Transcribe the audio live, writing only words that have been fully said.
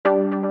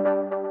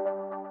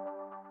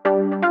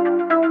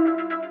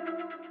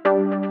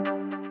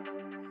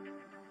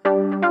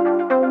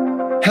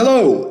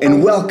Hello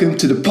and welcome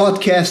to the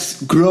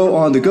podcast Grow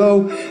on the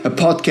Go, a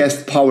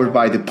podcast powered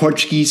by the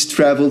Portuguese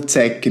Travel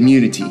Tech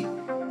Community.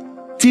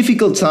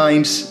 Difficult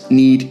times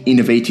need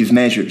innovative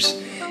measures,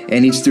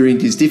 and it's during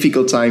these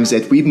difficult times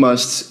that we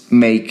must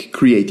make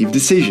creative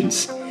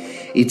decisions.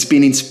 It's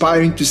been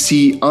inspiring to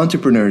see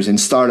entrepreneurs and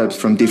startups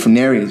from different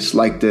areas,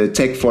 like the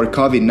Tech for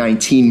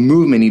COVID-19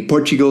 movement in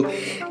Portugal,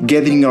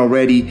 gathering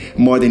already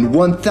more than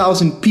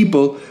 1,000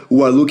 people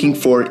who are looking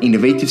for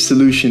innovative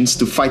solutions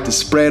to fight the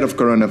spread of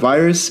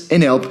coronavirus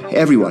and help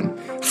everyone,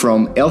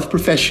 from health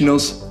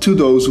professionals to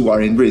those who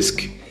are in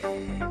risk.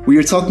 We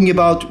are talking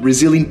about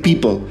resilient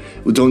people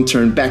who don't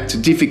turn back to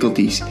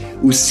difficulties,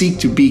 who seek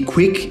to be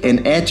quick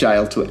and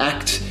agile to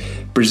act,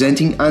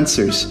 presenting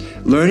answers,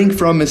 learning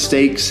from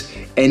mistakes,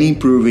 and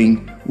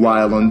improving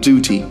while on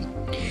duty.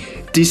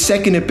 This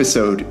second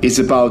episode is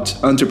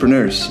about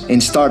entrepreneurs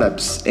and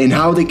startups and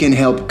how they can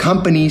help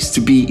companies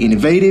to be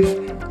innovative,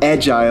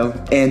 agile,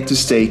 and to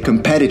stay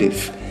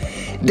competitive.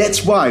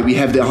 That's why we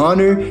have the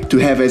honor to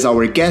have as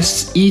our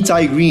guest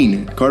Itai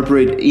Green,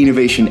 corporate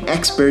innovation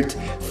expert,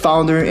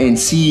 founder and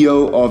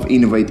CEO of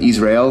Innovate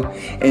Israel,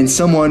 and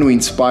someone who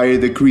inspired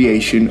the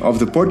creation of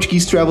the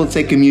Portuguese Travel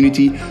Tech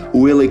Community, who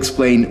will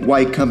explain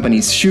why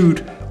companies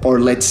should, or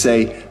let's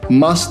say,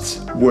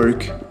 must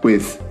work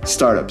with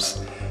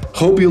startups.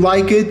 Hope you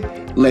like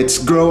it. Let's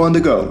grow on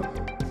the go.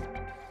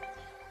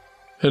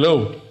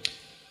 Hello,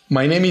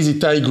 my name is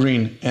Itai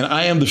Green, and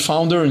I am the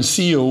founder and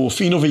CEO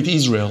of Innovate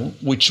Israel,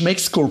 which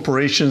makes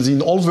corporations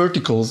in all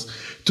verticals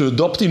to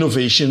adopt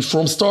innovation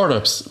from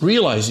startups,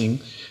 realizing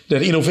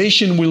that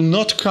innovation will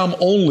not come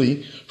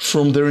only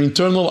from their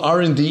internal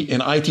R&D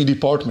and IT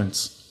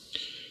departments.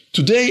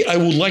 Today, I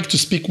would like to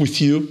speak with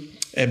you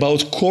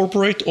about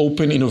corporate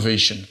open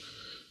innovation.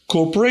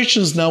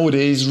 Corporations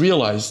nowadays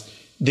realize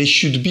they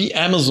should be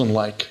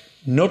Amazon-like,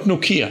 not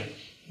Nokia,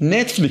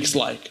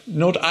 Netflix-like,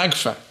 not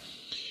Agfa.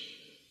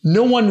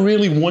 No one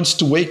really wants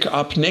to wake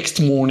up next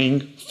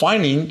morning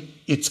finding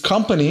its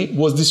company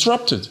was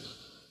disrupted.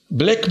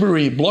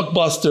 BlackBerry,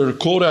 Blockbuster,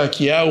 Kodak,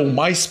 Yahoo,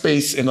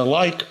 MySpace, and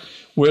alike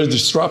were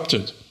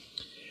disrupted.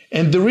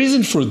 And the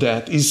reason for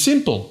that is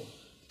simple.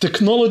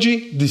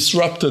 Technology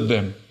disrupted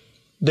them.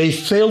 They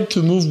failed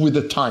to move with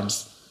the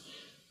times.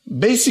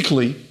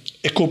 Basically,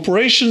 a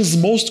corporation's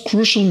most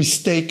crucial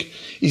mistake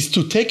is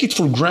to take it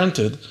for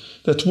granted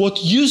that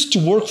what used to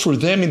work for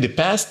them in the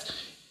past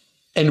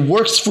and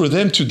works for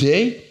them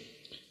today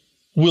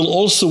will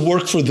also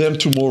work for them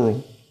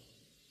tomorrow.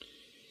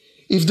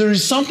 If there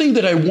is something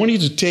that I want you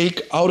to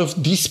take out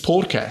of this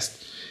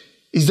podcast,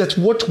 is that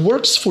what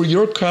works for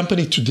your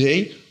company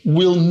today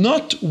will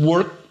not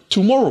work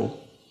tomorrow.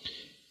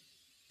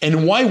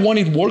 And why won't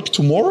it work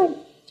tomorrow?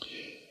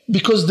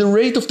 Because the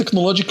rate of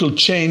technological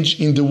change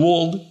in the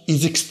world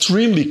is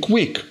extremely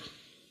quick,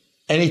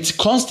 and it's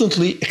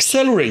constantly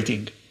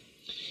accelerating.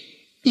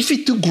 If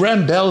it took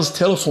Graham Bell's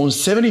telephone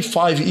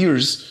 75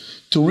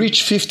 years to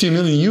reach 50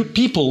 million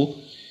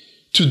people,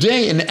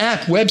 today an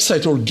app,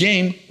 website, or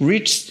game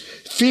reaches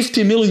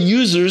 50 million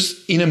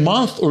users in a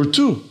month or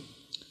two.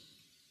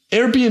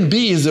 Airbnb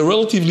is a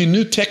relatively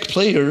new tech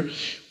player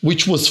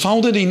which was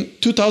founded in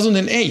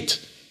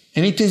 2008.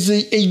 And it is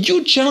a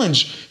huge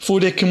challenge for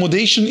the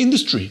accommodation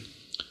industry.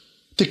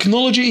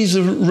 Technology is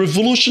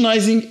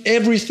revolutionizing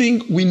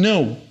everything we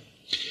know.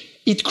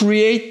 It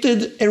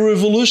created a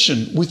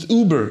revolution with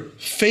Uber,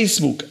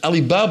 Facebook,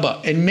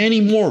 Alibaba, and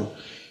many more.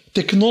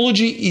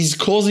 Technology is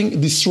causing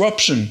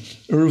disruption,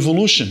 a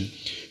revolution.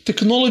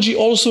 Technology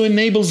also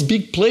enables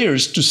big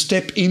players to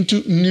step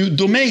into new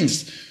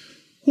domains.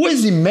 Who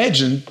has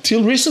imagined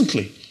till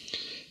recently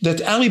that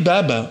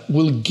Alibaba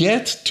will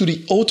get to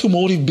the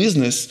automotive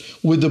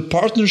business with a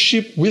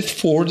partnership with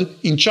Ford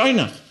in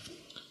China?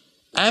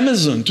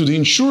 Amazon to the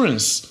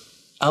insurance,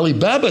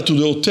 Alibaba to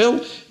the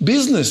hotel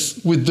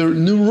business with their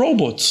new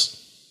robots.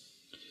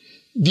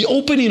 The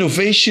open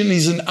innovation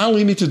is an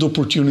unlimited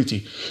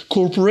opportunity.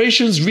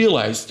 Corporations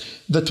realize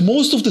that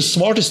most of the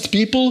smartest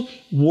people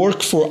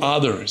work for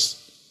others.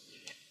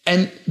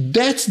 And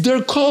that's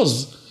their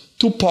cause,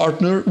 to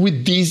partner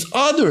with these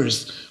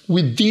others,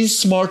 with these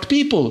smart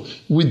people,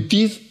 with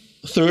these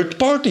third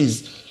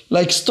parties,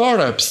 like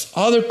startups,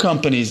 other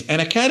companies,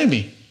 and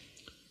academy.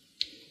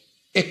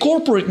 A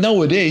corporate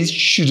nowadays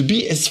should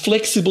be as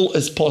flexible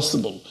as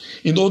possible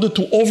in order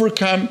to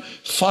overcome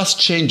fast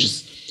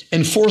changes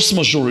and force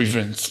majeure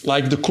events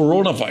like the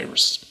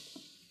coronavirus.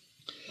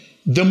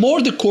 The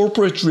more the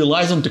corporate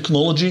relies on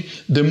technology,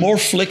 the more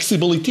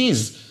flexible it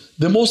is.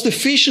 The most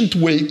efficient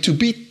way to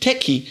be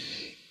techie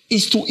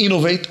is to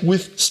innovate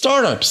with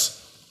startups.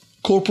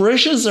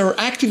 Corporations are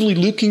actively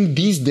looking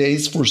these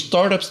days for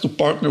startups to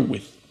partner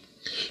with,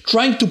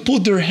 trying to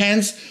put their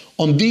hands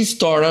on these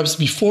startups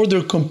before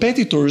their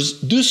competitors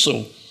do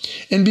so,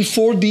 and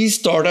before these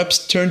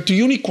startups turn to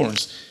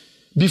unicorns,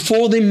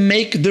 before they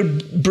make their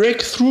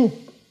breakthrough.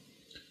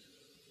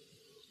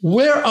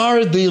 Where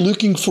are they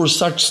looking for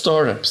such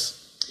startups?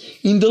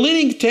 In the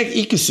leading tech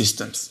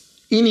ecosystems,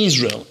 in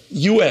Israel,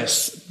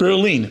 US,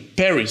 Berlin,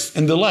 Paris,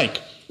 and the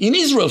like, In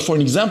Israel, for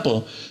an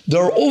example,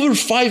 there are over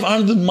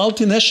 500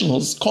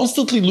 multinationals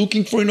constantly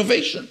looking for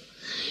innovation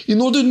in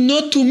order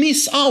not to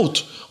miss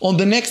out on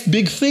the next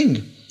big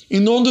thing,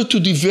 in order to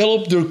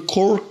develop their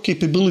core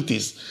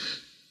capabilities,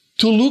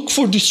 to look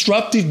for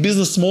disruptive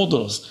business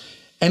models,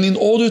 and in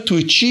order to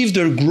achieve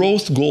their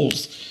growth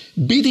goals,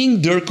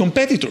 beating their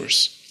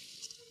competitors.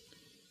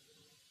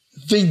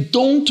 They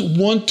don't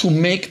want to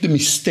make the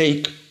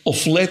mistake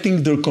of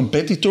letting their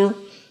competitor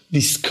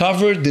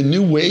discover the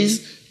new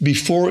ways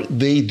before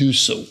they do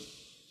so.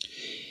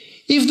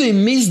 If they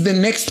miss the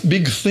next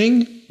big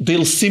thing,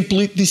 they'll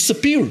simply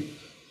disappear.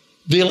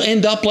 They'll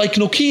end up like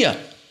Nokia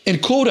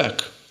and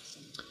Kodak.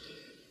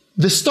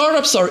 The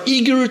startups are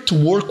eager to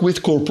work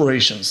with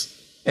corporations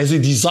as a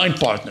design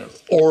partner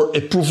or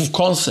a proof of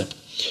concept.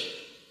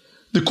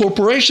 The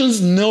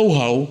corporations'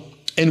 know-how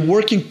and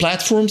working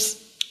platforms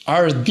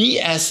are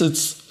the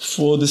assets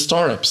for the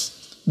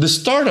startups. The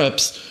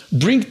startups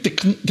bring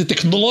the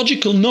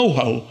technological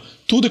know-how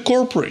to the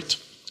corporate.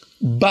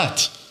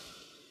 But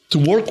to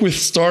work with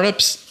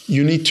startups,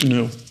 you need to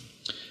know.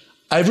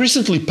 I've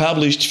recently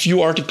published a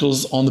few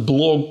articles on the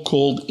blog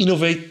called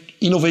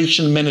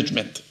Innovation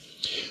Management,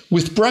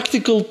 with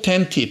practical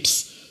 10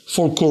 tips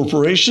for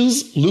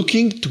corporations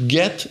looking to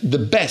get the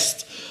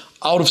best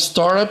out of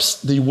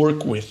startups they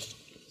work with.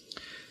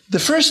 The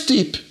first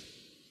tip,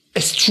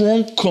 a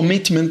strong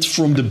commitment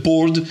from the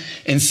board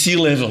and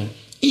C-level.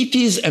 It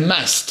is a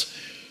must.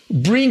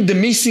 Bring the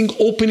missing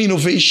open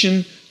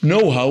innovation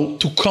know-how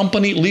to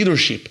company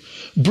leadership.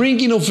 Bring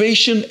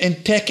innovation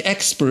and tech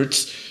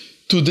experts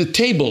to the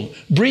table.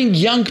 Bring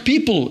young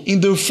people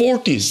in their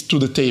 40s to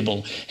the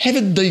table. Have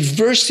a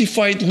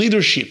diversified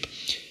leadership.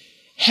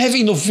 Have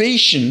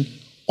innovation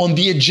on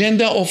the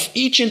agenda of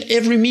each and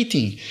every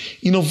meeting.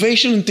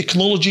 Innovation and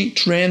technology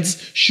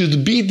trends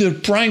should be their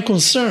prime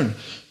concern.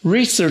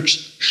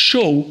 Research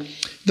show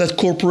that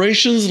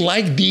corporations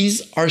like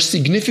these are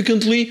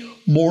significantly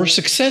more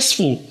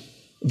successful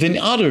than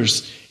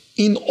others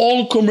in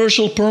all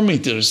commercial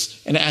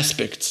parameters and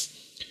aspects.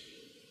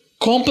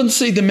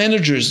 Compensate the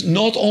managers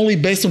not only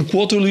based on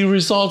quarterly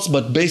results,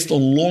 but based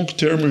on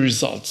long-term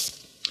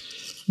results.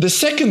 The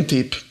second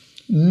tip,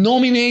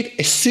 nominate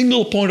a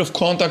single point of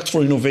contact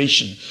for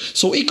innovation.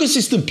 So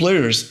ecosystem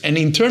players and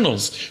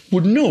internals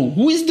would know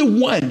who is the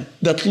one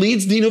that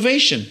leads the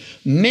innovation.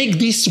 Make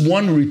this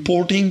one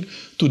reporting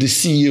to the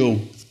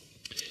CEO.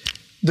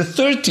 The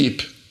third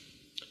tip,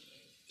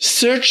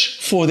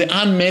 search for the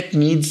unmet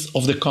needs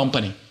of the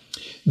company,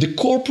 the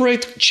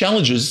corporate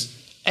challenges,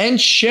 and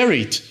share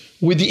it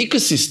with the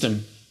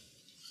ecosystem.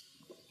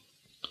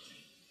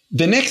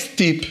 The next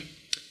tip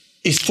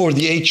is for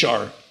the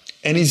HR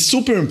and is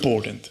super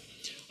important.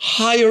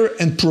 Hire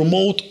and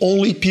promote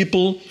only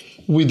people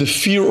with the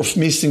fear of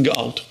missing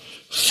out,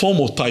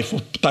 FOMO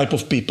type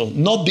of people,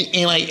 not the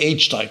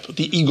NIH type,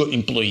 the ego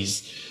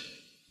employees.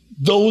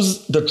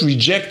 Those that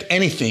reject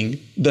anything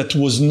that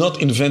was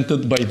not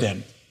invented by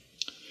them.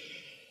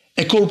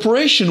 A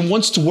corporation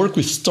wants to work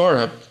with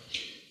startup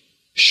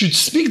should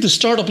speak the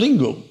startup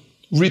lingo,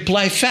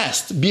 reply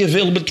fast, be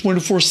available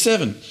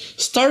 24/7.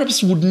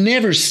 Startups would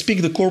never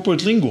speak the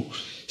corporate lingo.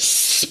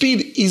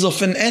 Speed is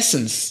of an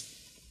essence.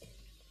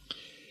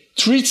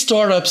 Treat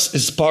startups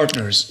as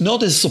partners,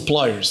 not as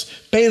suppliers.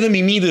 Pay them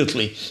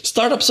immediately.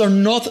 Startups are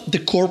not the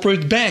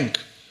corporate bank.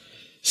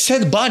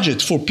 Set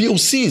budget for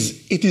POCs.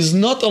 It is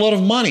not a lot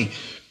of money.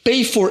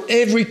 Pay for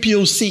every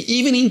POC,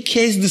 even in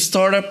case the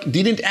startup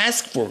didn't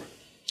ask for.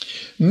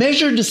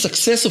 Measure the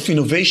success of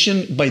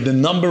innovation by the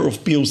number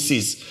of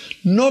POCs,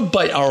 not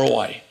by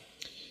ROI.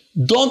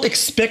 Don't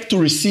expect to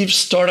receive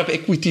startup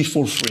equity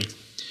for free.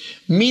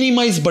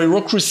 Minimize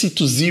bureaucracy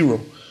to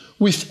zero,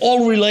 with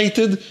all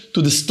related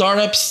to the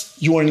startups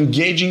you are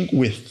engaging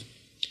with.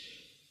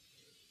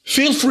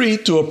 Feel free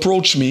to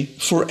approach me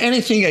for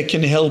anything I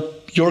can help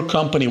your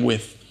company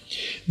with.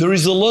 There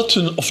is a lot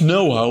of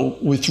know-how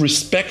with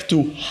respect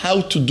to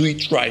how to do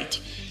it right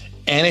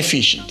and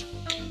efficient.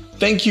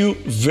 Thank you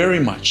very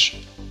much.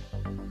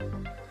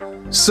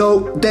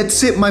 So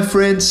that's it, my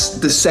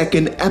friends, the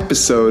second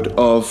episode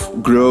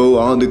of Grow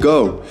on the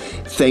Go.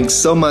 Thanks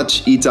so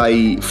much,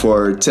 Itai,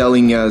 for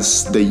telling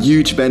us the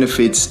huge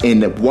benefits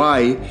and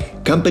why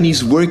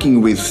companies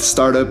working with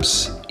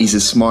startups is a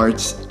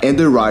smart and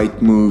the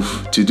right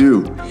move to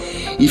do.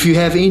 If you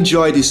have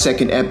enjoyed this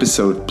second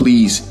episode,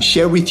 please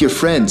share with your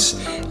friends,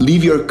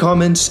 leave your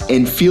comments,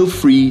 and feel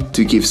free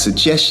to give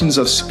suggestions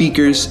of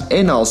speakers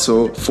and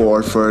also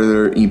for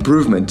further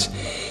improvement.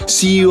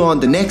 See you on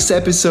the next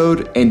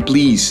episode, and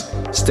please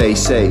stay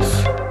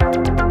safe.